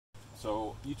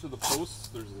So each of the posts,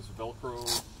 there's this Velcro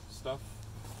stuff.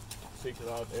 Take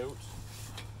that out.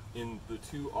 In the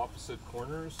two opposite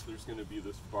corners, there's going to be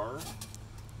this bar.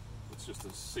 It's just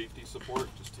a safety support.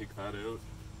 Just take that out.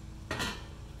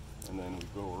 And then we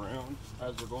go around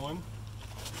as we're going.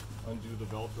 Undo the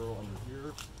Velcro under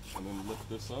here, and then lift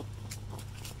this up.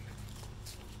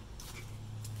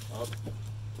 Up.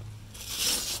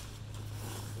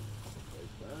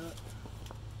 Like that.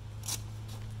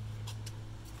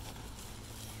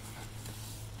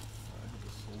 I have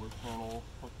the solar panel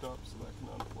hooked up so that can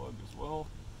unplug as well.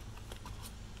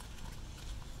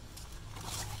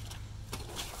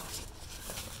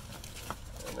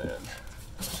 And then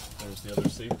there's the other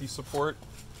safety support.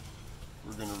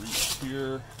 We're going to reach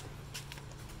here.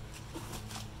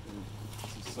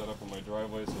 This is set up in my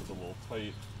driveway, so it's a little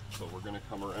tight. So we're going to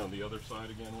come around the other side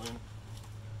again, Wayne.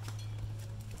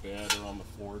 The bed are on the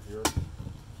floor here.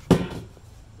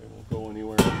 They won't go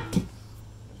anywhere. And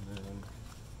then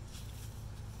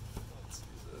let's do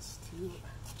this too.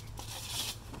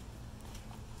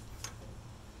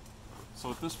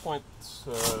 So at this point,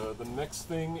 the next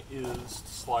thing is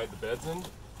to slide the beds in.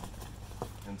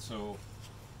 And so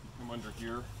you come under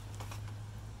here.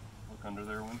 Look under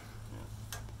there, one.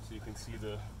 Yeah. So you can see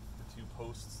the two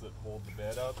posts that hold the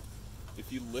bed up.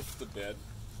 If you lift the bed,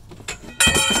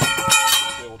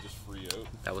 they will just free out.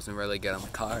 That wasn't really good on the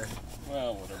car.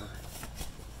 Well, whatever.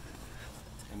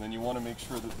 And then you want to make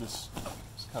sure that this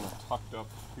is kind of tucked up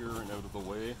here and out of the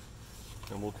way.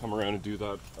 And we'll come around and do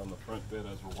that on the front bed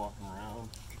as we're walking around.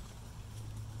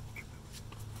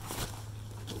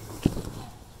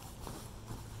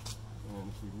 And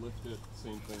if we lift it,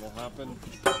 same thing will happen.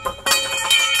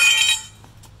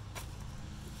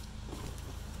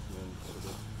 And sort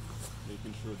of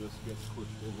making sure this gets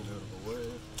pushed in and out of the way.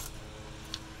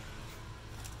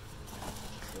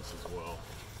 This as well.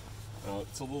 Now,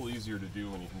 it's a little easier to do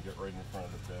when you can get right in front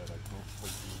of the bed. I can't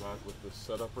quite do that with this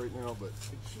setup right now, but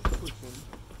it should push in.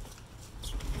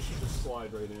 It should just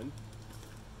slide right in.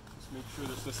 Just make sure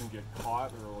this doesn't get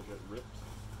caught or it'll get ripped.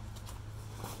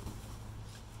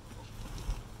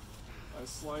 I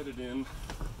slide it in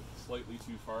slightly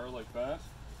too far like that.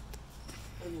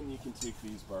 And then you can take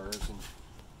these bars and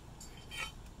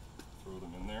throw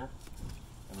them in there.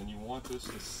 And then you want this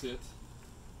to sit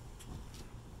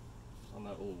on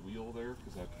that little wheel there,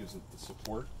 because that gives it the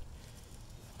support.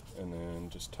 And then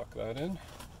just tuck that in.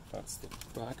 That's the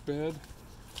back bed.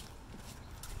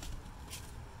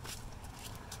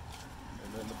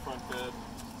 And then the front bed,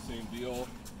 same deal.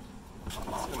 It's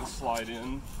going to slide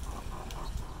in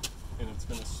and it's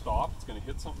going to stop. It's going to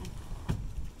hit something.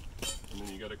 And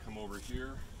then you got to come over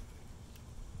here.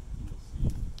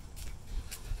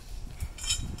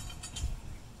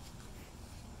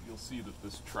 You'll see that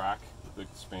this track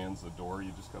that spans the door,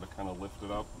 you just got to kind of lift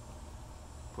it up,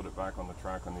 put it back on the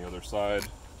track on the other side.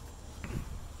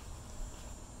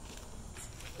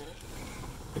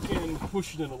 Again,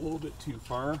 pushing it a little bit too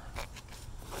far.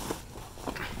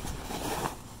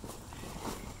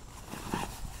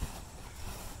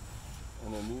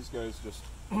 And then these guys just,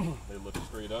 they lift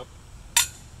straight up,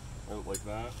 out like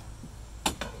that.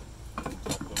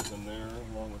 Tuck those in there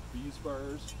along with these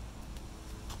bars.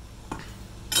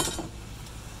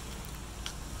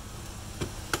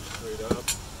 Straight up.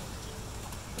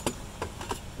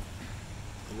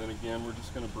 And then again, we're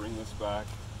just going to bring this back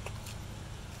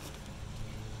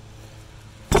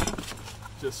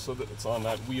just so that it's on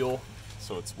that wheel,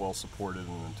 so it's well supported,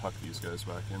 and then tuck these guys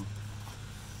back in.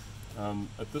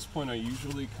 At this point, I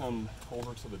usually come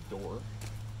over to the door,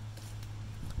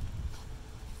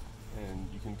 and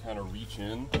you can kind of reach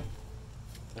in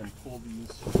and pull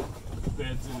these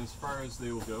beds in as far as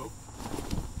they will go.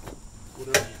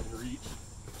 Whatever you can reach.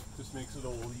 Just makes it a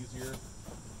little easier.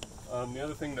 The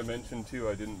other thing to mention too,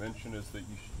 I didn't mention, is that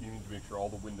you need to make sure all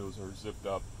the windows are zipped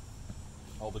up,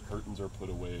 all the curtains are put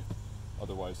away,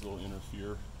 otherwise they'll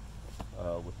interfere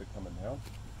with it coming down.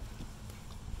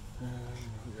 And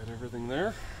we got everything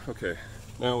there. Okay,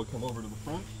 now we come over to the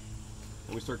front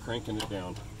and we start cranking it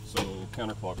down, so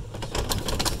counterclockwise.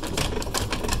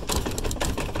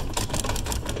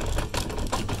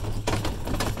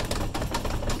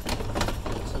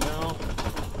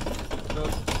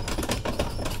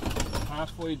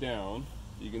 Halfway down,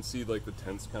 you can see like the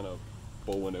tent's kind of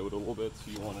bowing out a little bit, so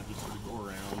you want to just sort of go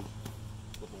around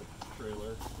the whole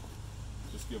trailer,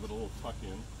 just give it a little tuck in,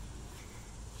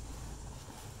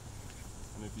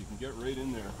 and if you can get right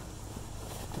in there,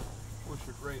 push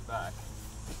it right back.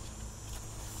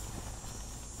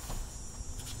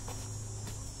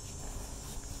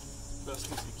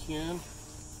 Best as you can.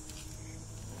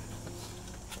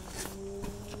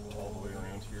 All the way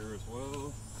around here as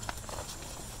well.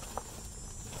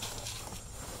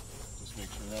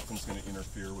 nothing's going to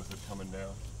interfere with it coming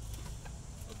down.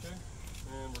 Okay,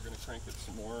 and we're going to crank it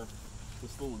some more.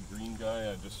 This little green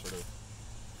guy, I just sort of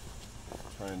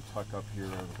try and tuck up here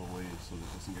out of the way so that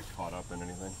it doesn't get caught up in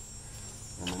anything.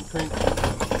 And then crank.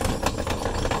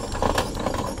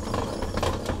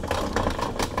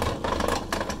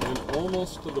 And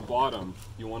almost to the bottom,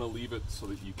 you want to leave it so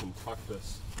that you can tuck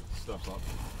this stuff up.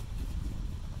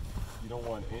 You don't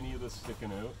want any of this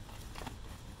sticking out.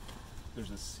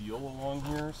 There's a seal along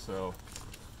here, so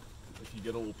if you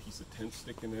get a little piece of tent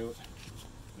sticking out,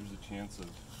 there's a chance of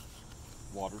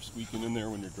water squeaking in there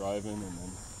when you're driving,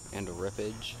 and then a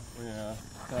rippage. Yeah,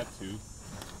 that too.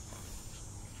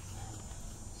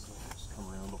 So just come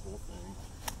around the whole thing.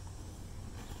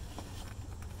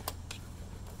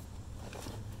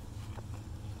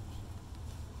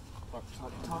 Tuck,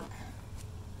 tuck, tuck.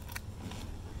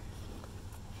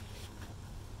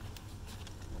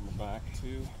 On the back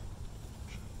too.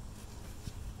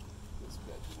 This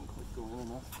bed didn't quite go in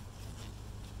enough.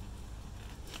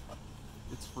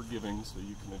 It's forgiving, so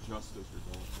you can adjust as you're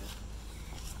going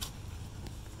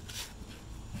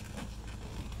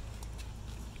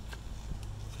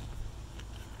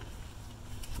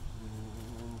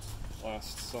through.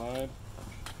 Last side.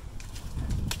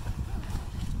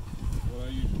 What I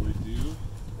usually do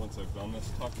once I've done this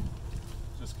tuck,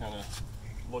 just kind of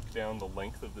look down the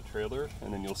length of the trailer,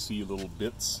 and then you'll see little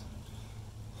bits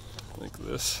like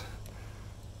this.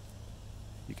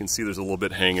 You can see there's a little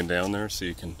bit hanging down there, so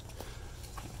you can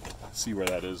see where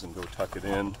that is and go tuck it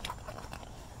in.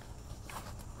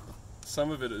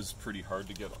 Some of it is pretty hard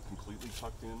to get completely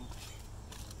tucked in.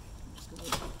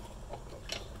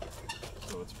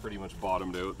 So it's pretty much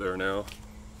bottomed out there now.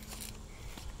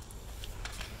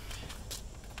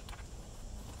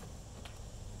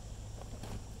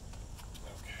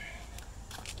 Okay.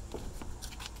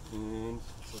 And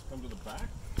so come to the back.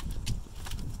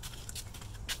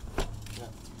 Yeah,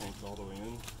 it's cranked all the way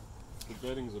in. The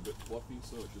bedding's a bit fluffy,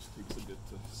 so it just takes a bit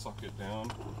to suck it down.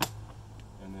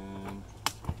 And then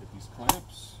get these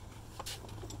clamps.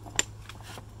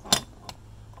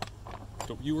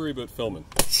 Don't you worry about filming.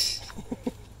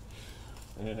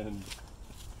 And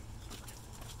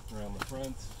around the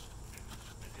front.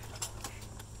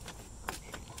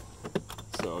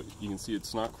 So you can see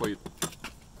it's not quite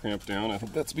cramped down. I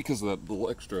think that's because of that little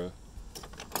extra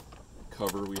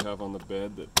cover we have on the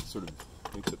bed that sort of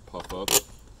makes it puff up.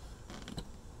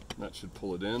 And that should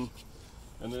pull it in.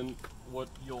 And then what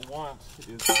you'll want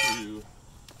is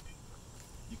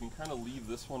you can kind of leave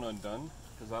this one undone,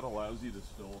 because that allows you to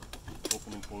still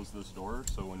open and close this door.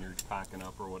 So when you're packing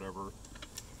up or whatever,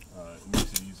 it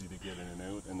makes it easy to get in and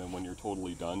out. And then when you're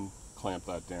totally done, clamp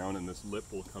that down, and this lip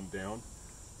will come down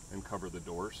and cover the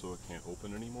door so it can't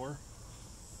open anymore.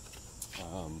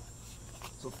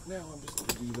 So for now, I'm just going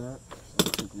to do that. I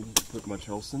don't think we need to put much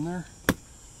else in there.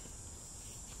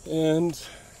 And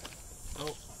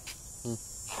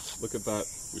look at that,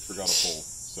 we forgot a pole.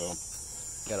 So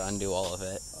gotta undo all of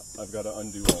it. I've got to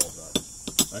undo all of that.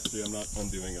 Actually, I'm not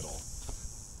undoing it all.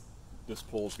 This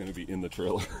pole is going to be in the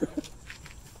trailer.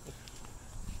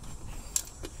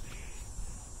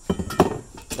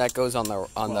 That goes on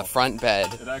the front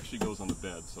bed. It actually goes on the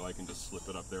bed, so I can just slip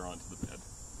it up there onto the bed.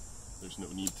 There's no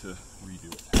need to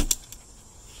redo it.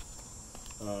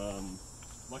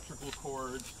 Electrical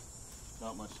cord,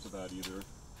 not much to that either.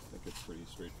 I think it's pretty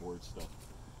straightforward stuff.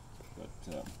 But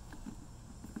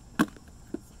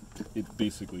it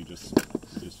basically just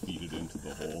feed it into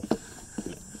the hole.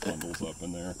 It bundles up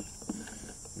in there.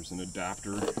 There's an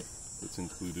adapter that's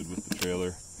included with the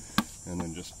trailer, and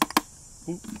then just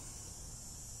boom.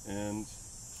 And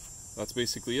that's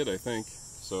basically it, I think.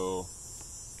 So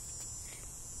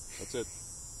that's it.